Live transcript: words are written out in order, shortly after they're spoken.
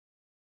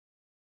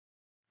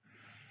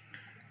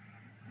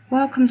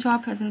Welcome to our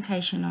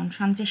presentation on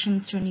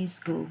transitions to a new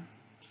school.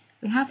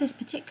 We have this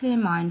particularly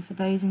in mind for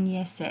those in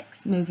Year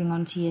 6 moving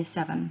on to Year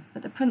 7,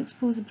 but the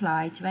principles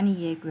apply to any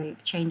year group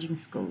changing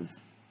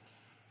schools.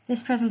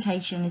 This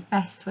presentation is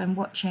best when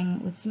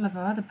watching with some of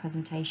our other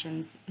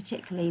presentations,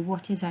 particularly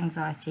what is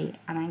anxiety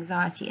and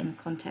anxiety in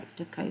the context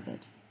of COVID.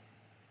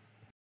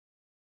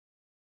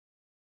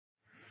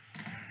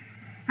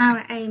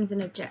 Our aims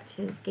and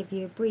objectives give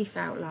you a brief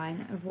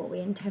outline of what we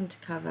intend to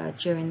cover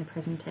during the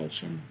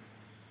presentation.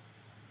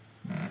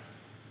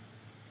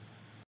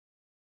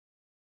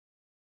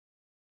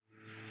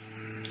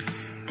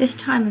 This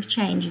time of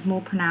change is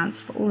more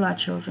pronounced for all our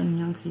children and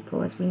young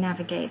people as we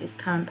navigate this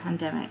current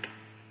pandemic.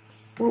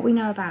 What we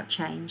know about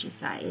change is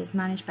that it is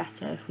managed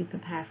better if we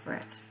prepare for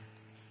it.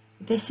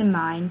 With this in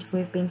mind,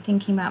 we've been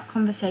thinking about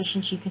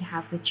conversations you could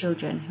have with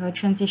children who are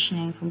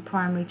transitioning from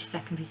primary to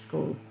secondary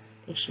school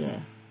this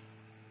year.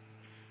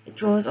 It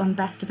draws on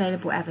best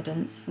available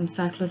evidence from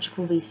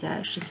psychological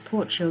research to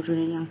support children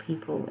and young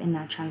people in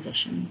their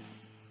transitions.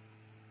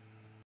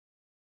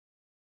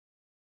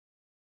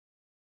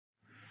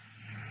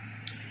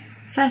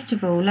 First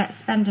of all, let's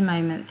spend a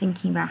moment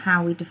thinking about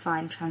how we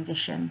define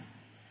transition.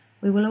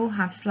 We will all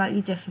have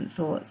slightly different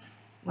thoughts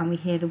when we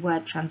hear the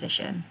word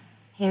transition.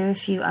 Here are a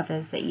few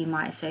others that you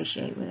might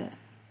associate with it.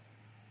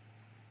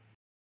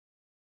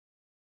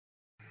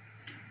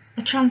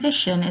 A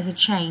transition is a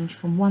change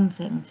from one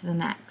thing to the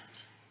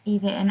next,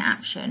 either in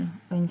action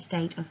or in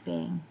state of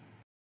being.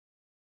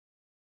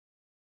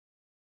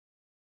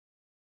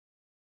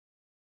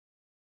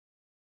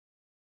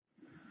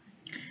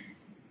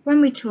 When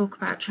we talk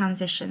about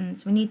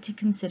transitions, we need to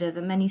consider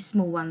the many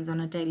small ones on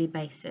a daily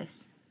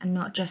basis, and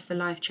not just the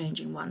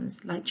life-changing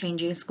ones, like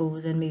changing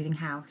schools and moving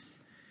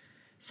house.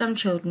 Some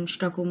children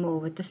struggle more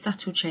with the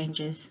subtle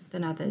changes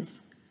than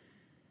others.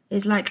 It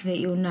is likely that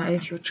you'll know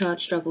if your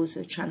child struggles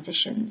with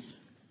transitions.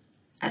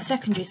 At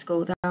secondary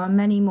school, there are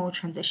many more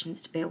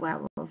transitions to be aware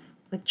of,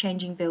 with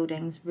changing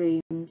buildings,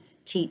 rooms,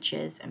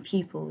 teachers and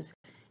pupils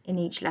in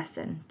each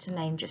lesson, to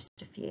name just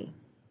a few.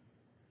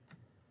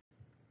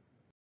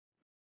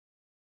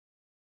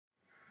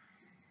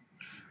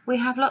 We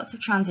have lots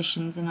of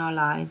transitions in our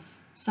lives,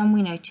 some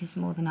we notice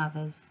more than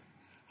others.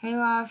 Here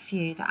are a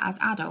few that as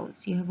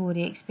adults you have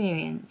already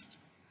experienced.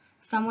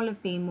 Some will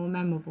have been more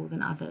memorable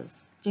than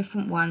others.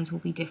 Different ones will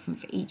be different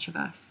for each of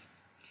us.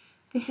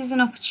 This is an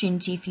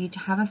opportunity for you to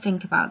have a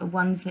think about the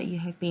ones that you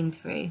have been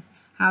through,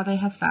 how they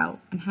have felt,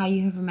 and how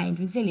you have remained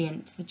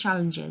resilient to the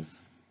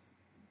challenges.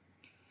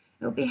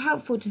 It will be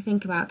helpful to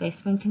think about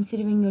this when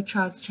considering your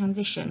child's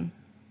transition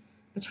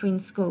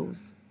between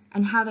schools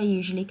and how they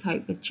usually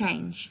cope with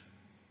change.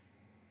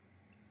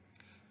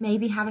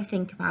 Maybe have a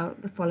think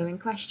about the following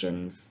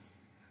questions.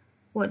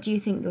 What do you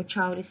think your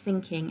child is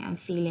thinking and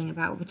feeling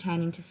about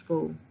returning to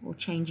school or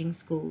changing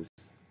schools?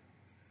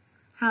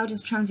 How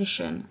does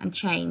transition and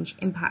change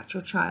impact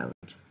your child?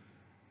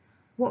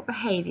 What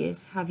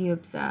behaviours have you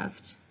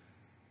observed?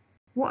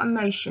 What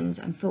emotions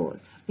and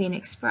thoughts have been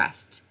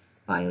expressed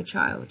by your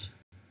child?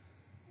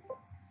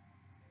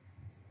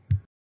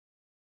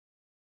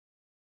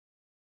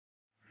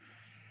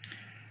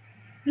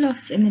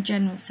 Loss in the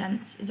general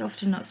sense is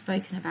often not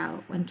spoken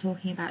about when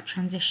talking about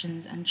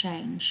transitions and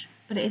change,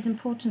 but it is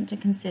important to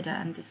consider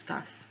and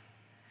discuss,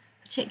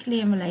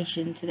 particularly in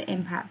relation to the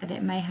impact that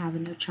it may have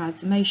on your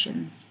child's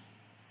emotions.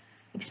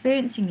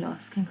 Experiencing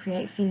loss can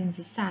create feelings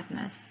of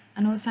sadness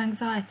and also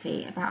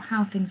anxiety about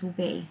how things will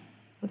be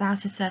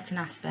without a certain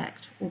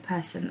aspect or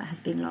person that has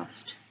been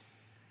lost.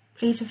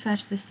 Please refer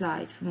to the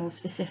slide for more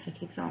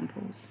specific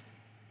examples.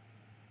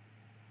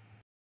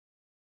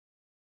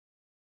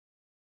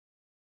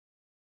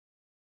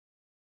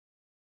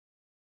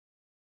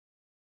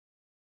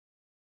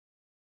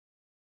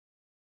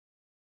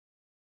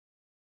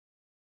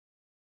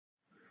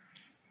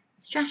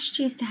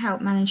 Strategies to help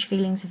manage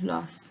feelings of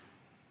loss.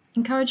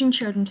 Encouraging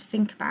children to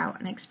think about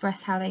and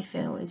express how they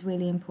feel is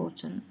really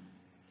important.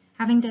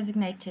 Having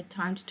designated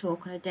time to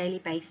talk on a daily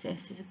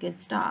basis is a good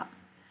start.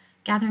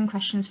 Gathering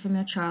questions from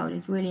your child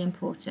is really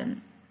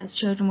important, as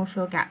children will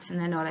fill gaps in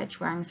their knowledge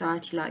where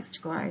anxiety likes to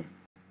grow.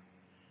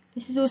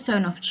 This is also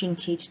an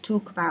opportunity to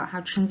talk about how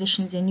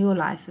transitions in your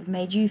life have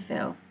made you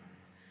feel.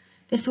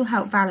 This will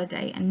help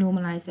validate and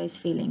normalise those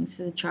feelings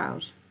for the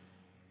child.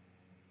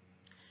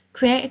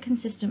 Create a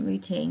consistent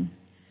routine.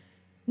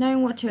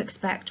 Knowing what to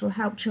expect will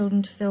help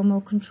children to feel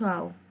more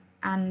control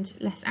and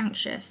less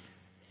anxious.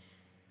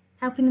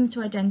 Helping them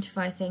to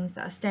identify things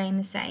that are staying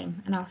the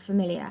same and are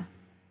familiar,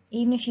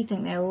 even if you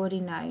think they are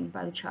already known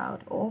by the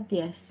child or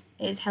obvious,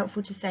 it is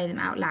helpful to say them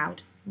out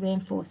loud,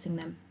 reinforcing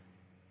them.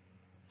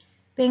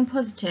 Being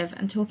positive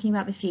and talking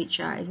about the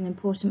future is an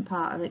important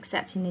part of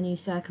accepting the new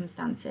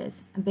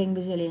circumstances and being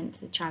resilient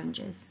to the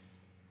challenges.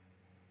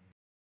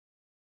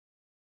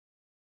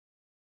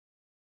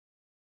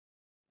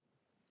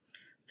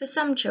 For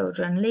some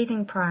children,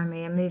 leaving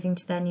primary and moving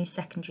to their new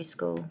secondary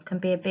school can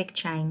be a big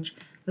change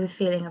with a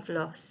feeling of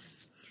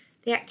loss.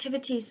 The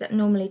activities that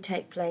normally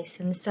take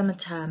place in the summer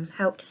term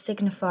help to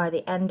signify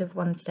the end of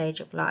one stage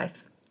of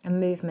life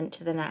and movement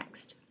to the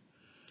next.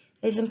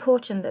 It is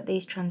important that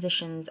these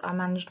transitions are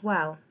managed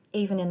well,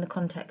 even in the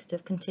context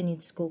of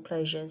continued school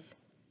closures.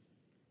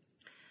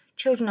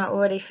 Children are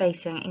already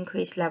facing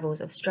increased levels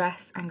of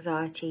stress,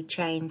 anxiety,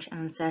 change,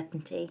 and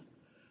uncertainty.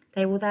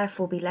 They will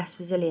therefore be less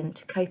resilient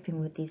to coping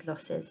with these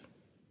losses.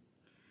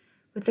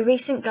 With the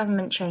recent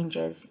government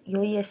changes,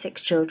 your Year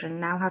 6 children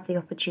now have the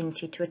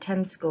opportunity to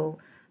attend school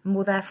and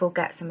will therefore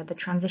get some of the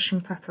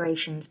transition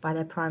preparations by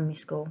their primary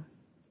school.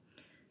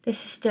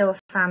 This is still a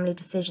family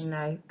decision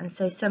though, and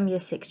so some Year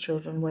 6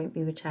 children won't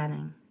be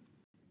returning.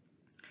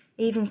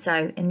 Even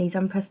so, in these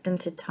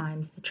unprecedented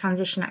times, the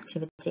transition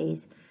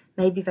activities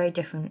may be very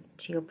different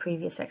to your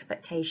previous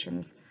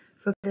expectations.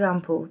 For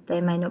example, they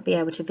may not be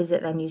able to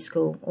visit their new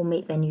school or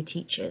meet their new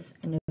teachers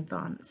in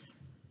advance.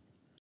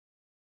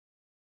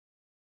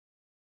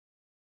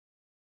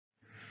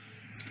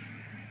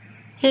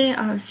 Here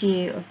are a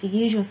few of the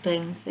usual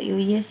things that your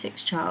Year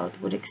 6 child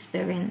would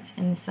experience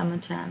in the summer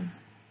term.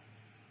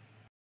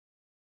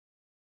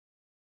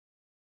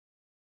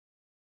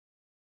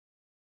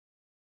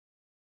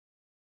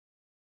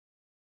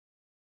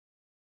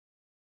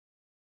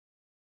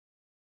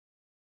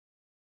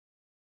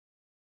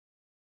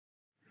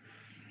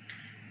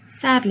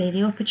 Sadly,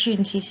 the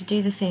opportunity to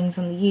do the things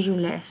on the usual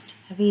list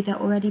have either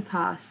already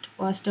passed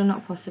or are still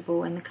not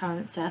possible in the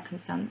current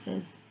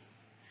circumstances.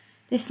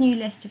 This new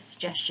list of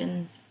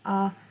suggestions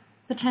are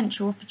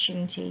potential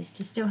opportunities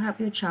to still help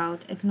your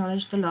child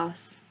acknowledge the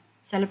loss,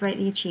 celebrate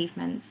the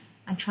achievements,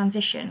 and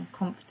transition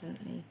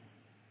confidently.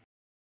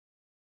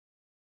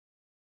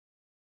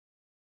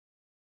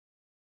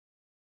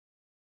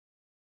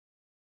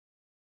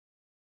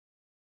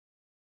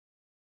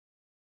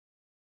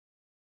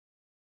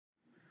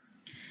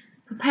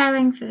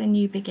 Preparing for the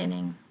new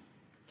beginning.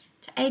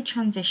 To aid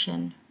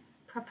transition,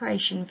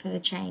 preparation for the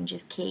change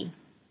is key.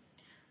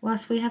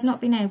 Whilst we have not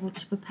been able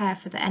to prepare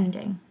for the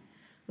ending,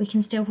 we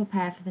can still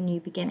prepare for the new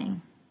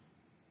beginning.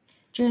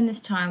 During this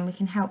time, we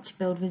can help to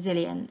build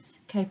resilience,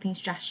 coping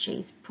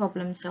strategies,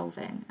 problem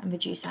solving, and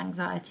reduce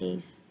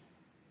anxieties.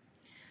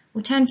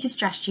 Alternative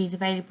strategies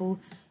available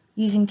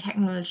using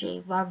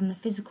technology rather than the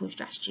physical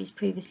strategies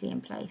previously in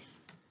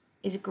place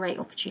is a great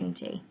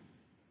opportunity.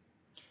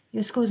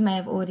 Your schools may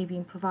have already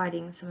been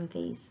providing some of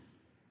these.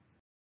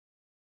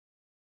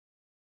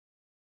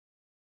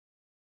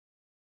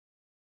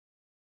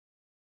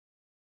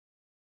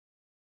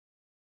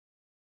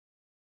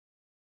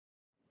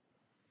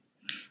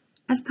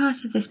 As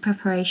part of this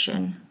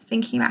preparation,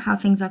 thinking about how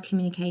things are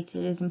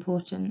communicated is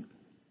important.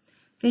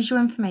 Visual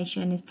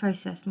information is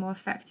processed more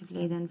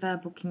effectively than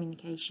verbal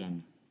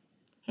communication.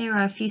 Here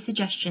are a few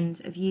suggestions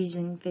of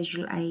using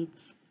visual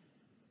aids.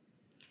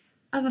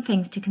 Other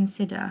things to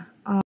consider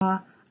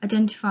are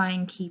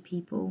identifying key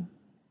people.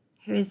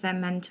 Who is their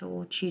mentor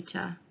or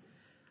tutor?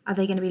 Are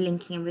they going to be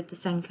linking in with the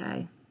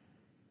Senko?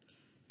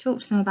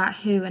 Talk to them about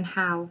who and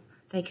how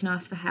they can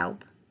ask for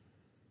help.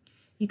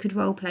 You could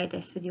role play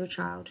this with your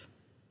child.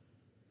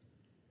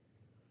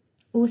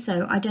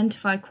 Also,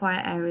 identify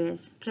quiet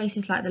areas,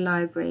 places like the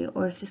library,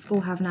 or if the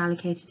school have an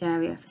allocated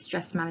area for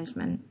stress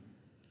management.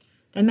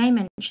 They may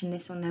mention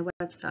this on their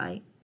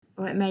website,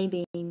 or it may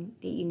mean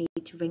that you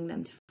need to ring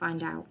them to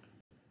find out.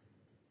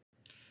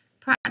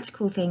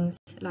 Practical things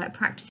like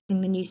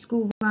practicing the new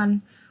school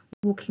run,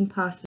 walking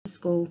past the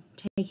school,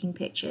 taking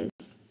pictures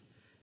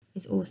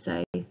is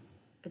also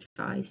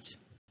advised.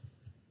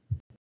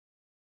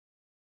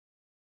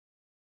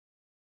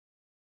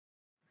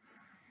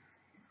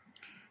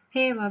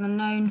 Here are the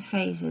known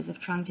phases of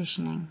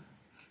transitioning.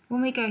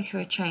 When we go through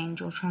a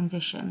change or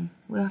transition,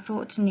 we are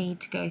thought to need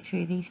to go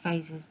through these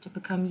phases to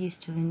become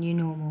used to the new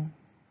normal.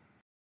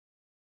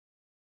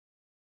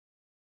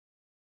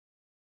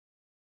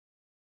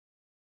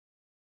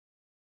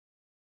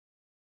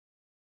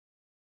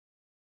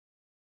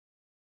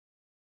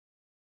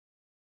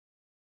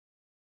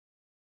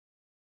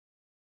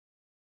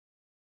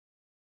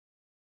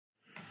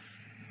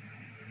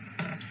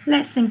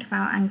 Let's think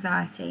about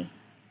anxiety.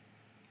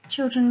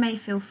 Children may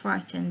feel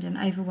frightened and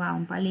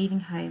overwhelmed by leaving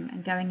home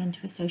and going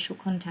into a social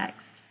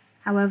context,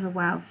 however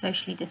well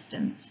socially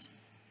distanced,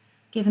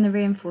 given the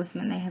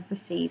reinforcement they have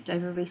received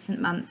over recent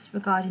months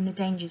regarding the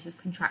dangers of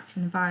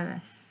contracting the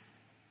virus.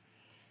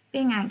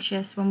 Being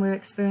anxious when we're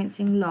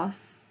experiencing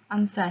loss,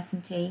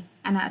 uncertainty,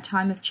 and at a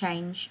time of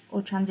change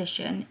or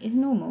transition is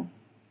normal.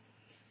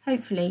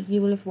 Hopefully,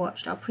 you will have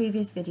watched our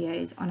previous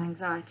videos on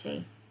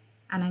anxiety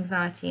and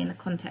anxiety in the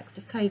context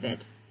of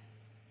COVID.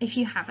 If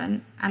you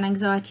haven't, and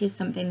anxiety is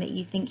something that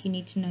you think you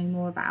need to know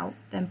more about,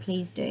 then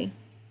please do.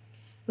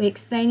 We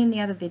explain in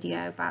the other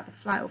video about the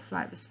flight or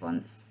flight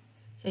response,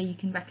 so you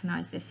can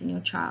recognise this in your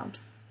child.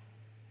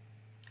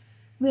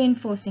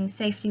 Reinforcing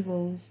safety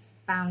rules,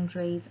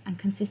 boundaries, and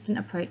consistent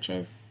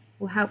approaches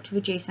will help to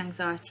reduce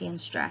anxiety and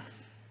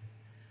stress.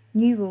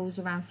 New rules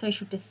around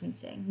social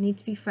distancing need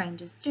to be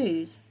framed as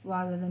do's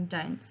rather than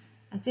don'ts,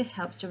 as this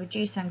helps to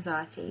reduce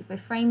anxiety by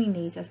framing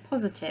these as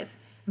positive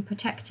and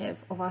protective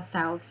of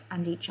ourselves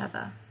and each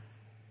other.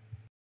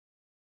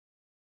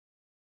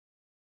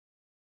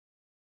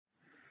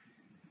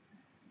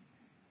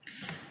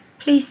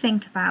 Please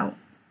think about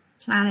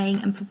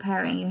planning and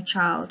preparing your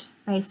child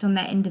based on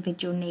their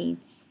individual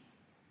needs.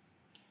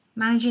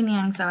 Managing the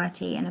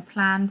anxiety in a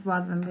planned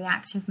rather than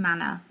reactive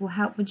manner will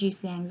help reduce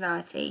the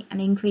anxiety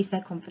and increase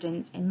their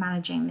confidence in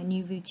managing the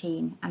new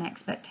routine and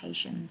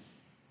expectations.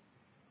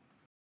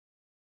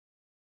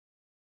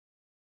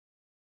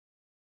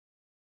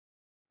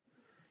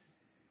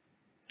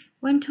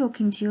 When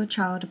talking to your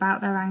child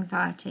about their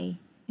anxiety,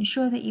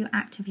 ensure that you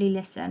actively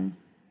listen,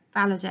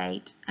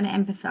 validate, and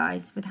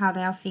empathise with how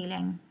they are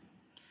feeling.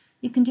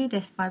 You can do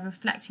this by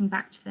reflecting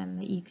back to them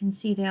that you can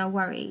see they are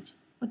worried,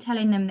 or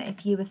telling them that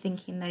if you were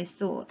thinking those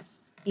thoughts,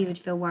 you would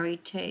feel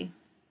worried too.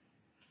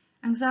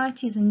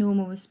 Anxiety is a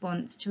normal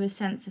response to a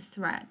sense of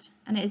threat,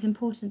 and it is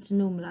important to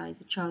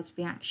normalise a child's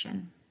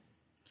reaction.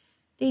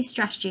 These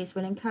strategies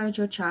will encourage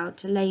your child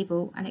to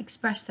label and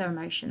express their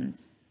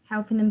emotions,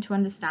 helping them to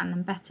understand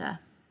them better.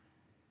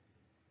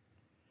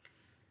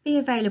 Be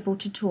available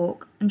to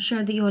talk and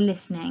show that you're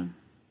listening.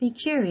 Be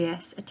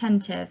curious,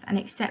 attentive, and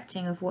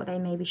accepting of what they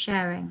may be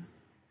sharing.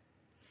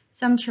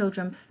 Some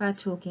children prefer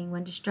talking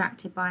when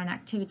distracted by an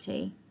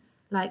activity,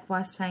 like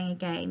whilst playing a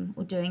game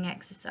or doing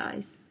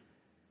exercise.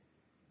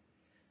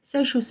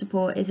 Social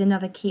support is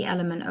another key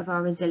element of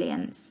our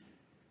resilience.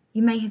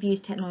 You may have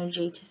used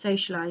technology to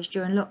socialise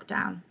during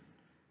lockdown.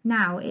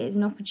 Now it is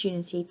an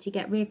opportunity to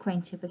get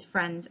reacquainted with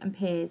friends and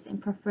peers in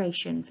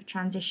preparation for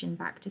transition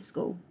back to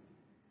school.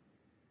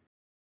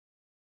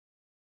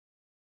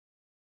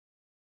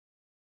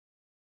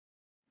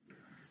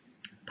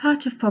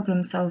 Part of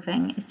problem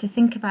solving is to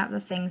think about the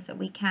things that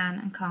we can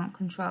and can't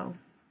control.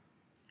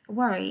 A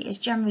worry is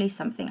generally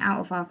something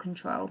out of our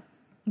control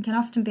and can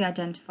often be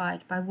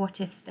identified by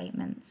what-if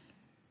statements.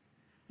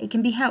 It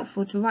can be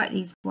helpful to write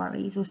these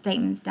worries or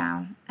statements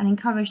down and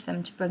encourage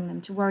them to bring them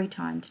to worry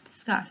time to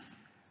discuss.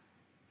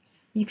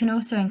 You can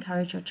also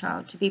encourage your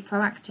child to be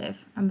proactive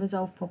and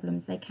resolve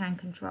problems they can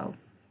control.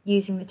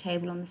 Using the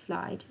table on the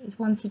slide is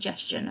one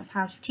suggestion of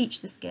how to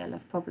teach the skill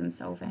of problem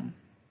solving.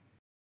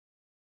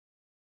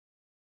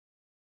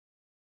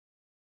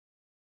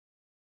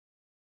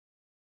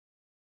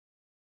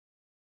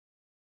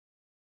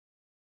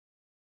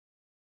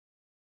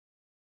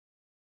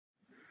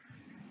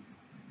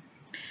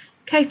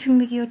 Coping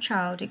with your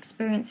child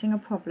experiencing a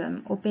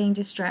problem or being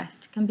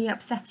distressed can be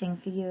upsetting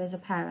for you as a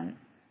parent.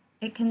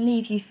 It can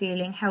leave you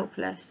feeling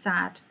helpless,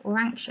 sad, or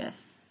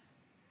anxious.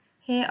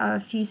 Here are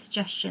a few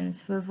suggestions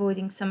for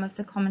avoiding some of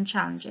the common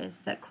challenges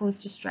that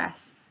cause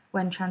distress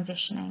when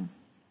transitioning.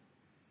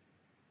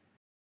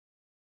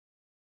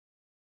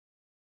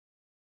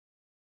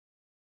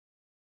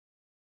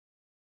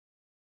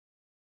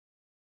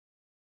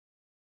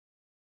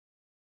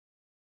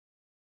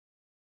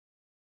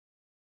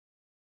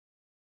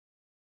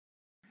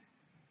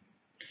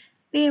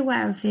 Be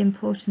aware of the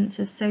importance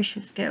of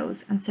social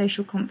skills and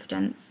social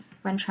confidence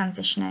when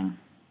transitioning.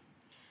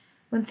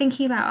 When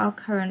thinking about our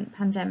current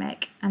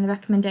pandemic and the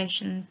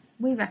recommendations,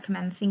 we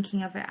recommend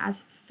thinking of it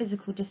as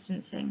physical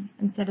distancing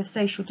instead of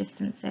social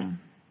distancing.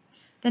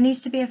 There needs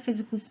to be a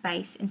physical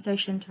space in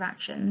social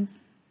interactions,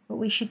 but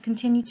we should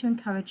continue to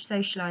encourage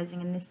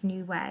socialising in this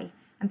new way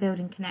and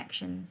building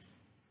connections.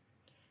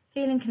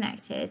 Feeling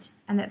connected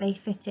and that they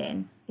fit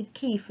in is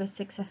key for a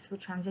successful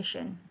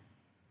transition.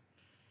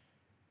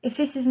 If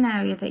this is an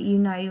area that you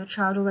know your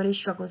child already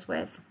struggles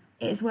with,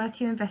 it is worth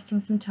you investing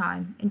some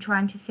time in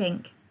trying to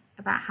think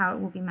about how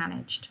it will be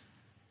managed.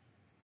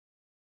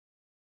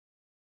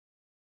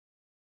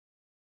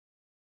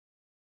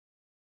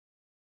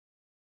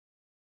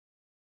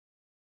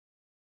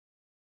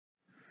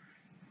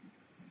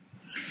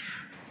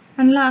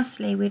 And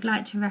lastly, we'd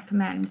like to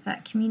recommend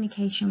that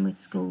communication with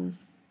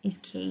schools is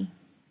key.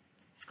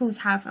 Schools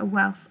have a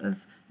wealth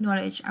of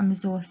knowledge and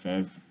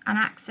resources and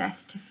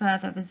access to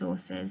further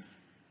resources.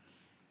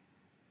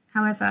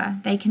 However,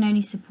 they can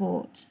only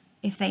support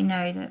if they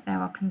know that there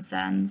are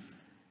concerns.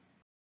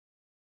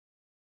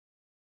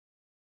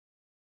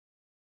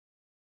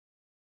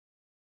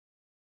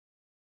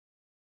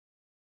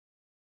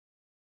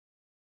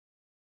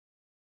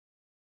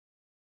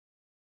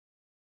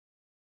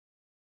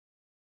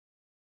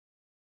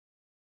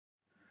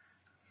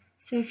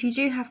 So if you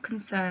do have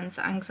concerns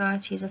that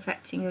anxiety is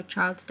affecting your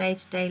child's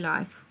day-to-day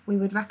life, we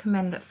would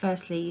recommend that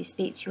firstly you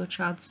speak to your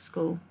child's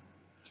school.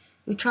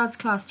 Your child's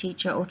class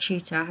teacher or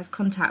tutor has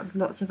contact with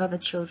lots of other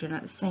children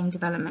at the same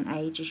development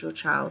age as your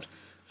child,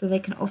 so they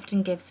can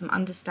often give some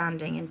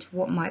understanding into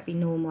what might be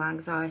normal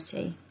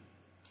anxiety.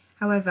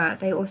 However,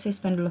 they also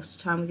spend a lot of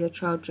time with your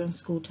child during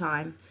school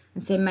time,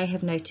 and so may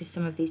have noticed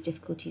some of these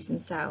difficulties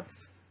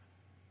themselves.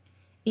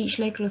 Each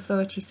local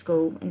authority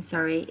school in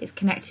Surrey is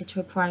connected to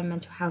a primary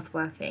mental health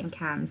worker in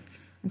CAMHS,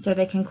 and so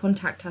they can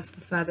contact us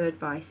for further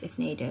advice if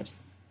needed.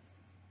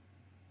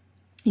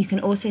 You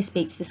can also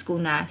speak to the school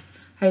nurse,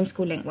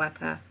 homeschool link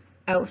worker,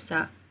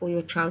 ELSA, or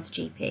your child's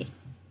GP.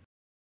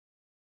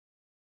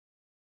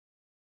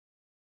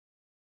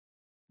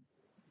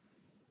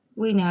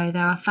 We know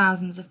there are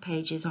thousands of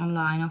pages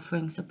online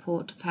offering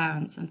support to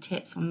parents and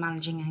tips on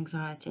managing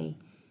anxiety.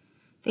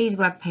 These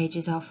web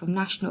pages are from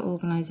national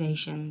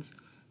organisations,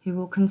 who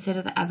will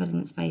consider the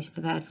evidence base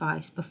for their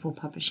advice before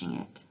publishing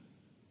it.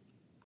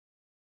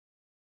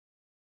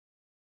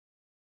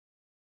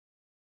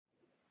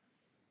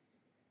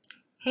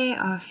 Here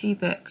are a few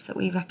books that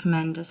we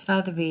recommend as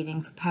further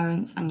reading for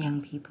parents and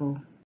young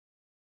people.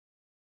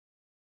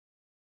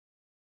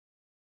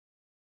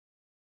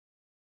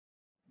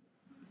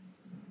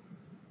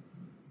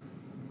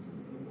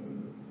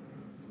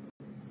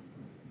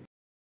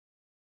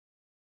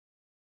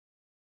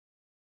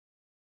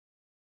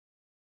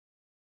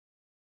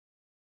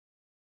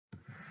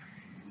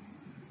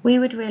 We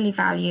would really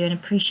value and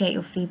appreciate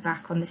your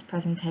feedback on this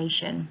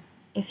presentation.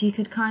 If you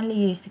could kindly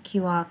use the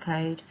QR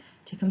code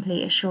to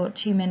complete a short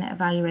 2-minute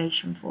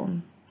evaluation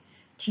form.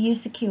 To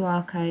use the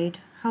QR code,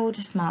 hold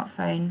a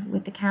smartphone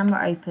with the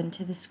camera open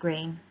to the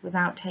screen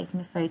without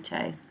taking a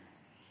photo.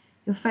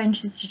 Your phone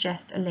should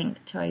suggest a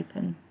link to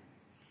open.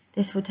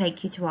 This will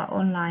take you to our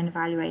online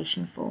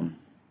evaluation form.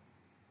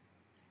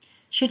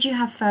 Should you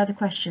have further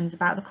questions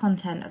about the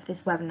content of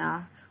this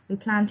webinar, we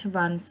plan to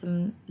run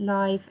some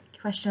live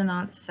question and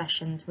answer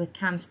sessions with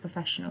CAMHS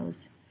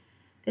professionals.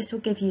 This will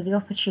give you the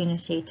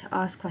opportunity to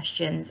ask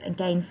questions and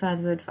gain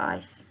further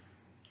advice.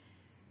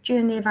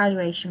 During the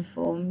evaluation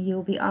form, you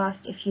will be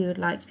asked if you would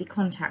like to be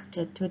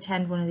contacted to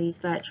attend one of these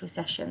virtual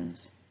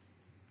sessions.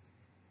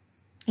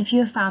 If you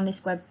have found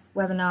this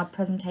webinar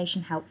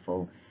presentation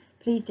helpful,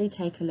 please do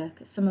take a look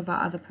at some of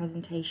our other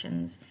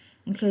presentations,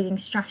 including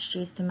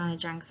strategies to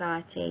manage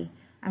anxiety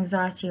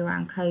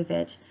around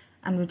COVID,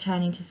 and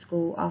returning to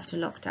school after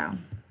lockdown.